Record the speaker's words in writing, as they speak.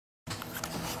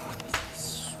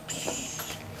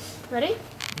Ready?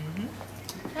 Mm-hmm.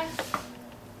 Okay.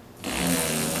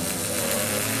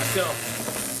 Let's go.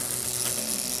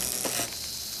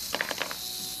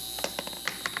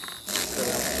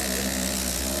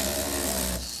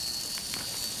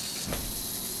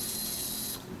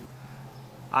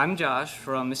 I'm Josh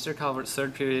from Mr. Calvert's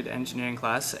third period engineering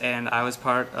class, and I was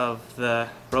part of the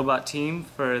robot team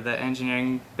for the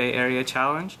Engineering Bay Area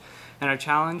Challenge. And our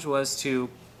challenge was to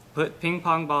put ping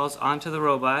pong balls onto the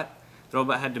robot. The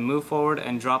robot had to move forward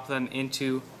and drop them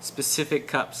into specific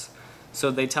cups. So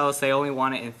they tell us they only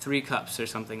want it in 3 cups or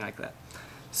something like that.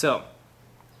 So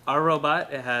our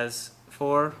robot, it has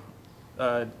 4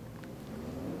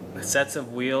 sets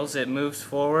of wheels. It moves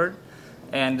forward,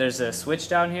 and there's a switch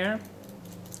down here.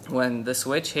 When the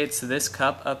switch hits this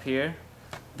cup up here,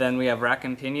 then we have rack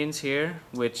and pinions here,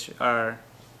 which are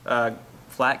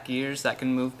flat gears that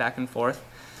can move back and forth.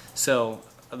 So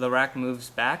the rack moves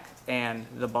back and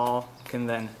the ball can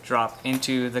then drop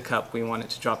into the cup we want it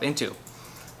to drop into.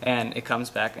 And it comes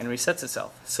back and resets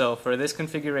itself. So for this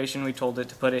configuration, we told it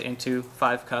to put it into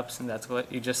 5 cups, and that's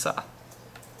what you just saw.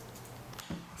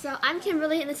 So I'm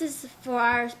Kimberly, and this is for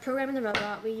our programming the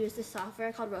robot. We use this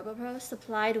software called Robotics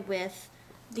supplied with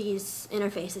these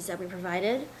interfaces that we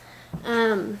provided.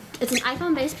 It's an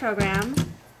iPhone-based program,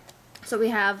 so we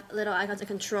have little icons that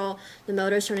control the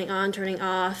motors turning on, turning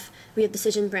off. We have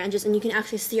decision branches, and you can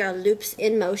actually see our loops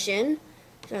in motion.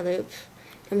 It's our loop,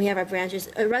 and we have our branches.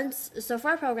 It runs. So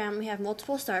for our program, we have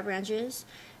multiple start branches.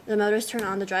 The motors turn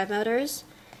on, the drive motors,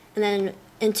 and then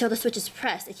until the switch is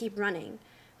pressed, they keep running.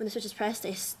 When the switch is pressed,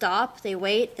 they stop, they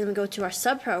wait, and we go to our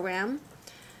sub-program,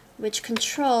 which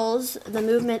controls the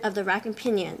movement of the rack and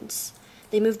pinions.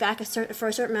 They move back for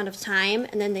a certain amount of time,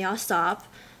 and then they all stop,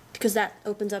 because that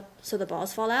opens up so the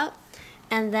balls fall out.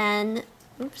 And then,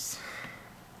 oops.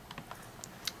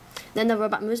 Then the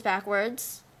robot moves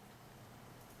backwards,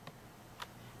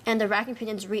 and the rack and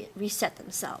pinions reset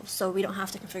themselves, so we don't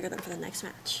have to configure them for the next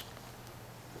match.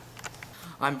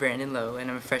 I'm Brandon Lowe,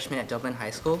 and I'm a freshman at Dublin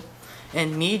High School.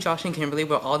 And me, Josh, and Kimberly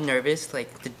were all nervous,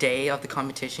 like, the day of the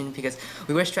competition, because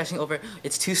we were stressing over,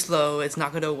 it's too slow, it's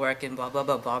not going to work, and blah, blah,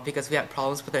 blah, blah, because we had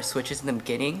problems with our switches in the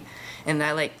beginning. And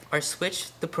that, like, our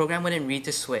switch, the program wouldn't read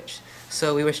the switch.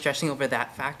 So we were stressing over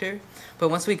that factor. But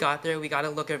once we got there, we got to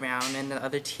look around, and the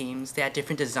other teams, they had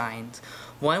different designs.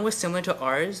 One was similar to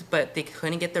ours, but they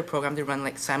couldn't get their program to run,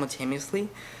 like, simultaneously.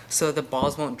 So the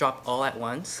balls won't drop all at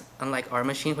once, unlike our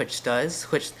machine, which does,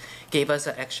 which gave us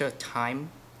an extra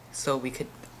time so we could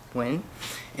win.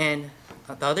 And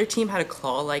the other team had a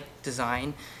claw-like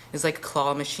design. It's like a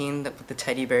claw machine with the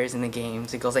teddy bears in the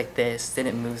games. It goes like this, then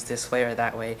it moves this way or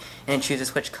that way, and it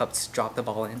chooses which cups to drop the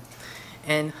ball in.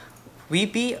 And we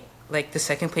beat like the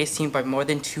second place team by more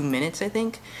than 2 minutes, I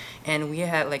think. And we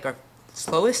had like our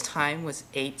slowest time was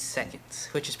 8 seconds,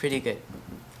 which is pretty good.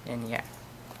 And yeah.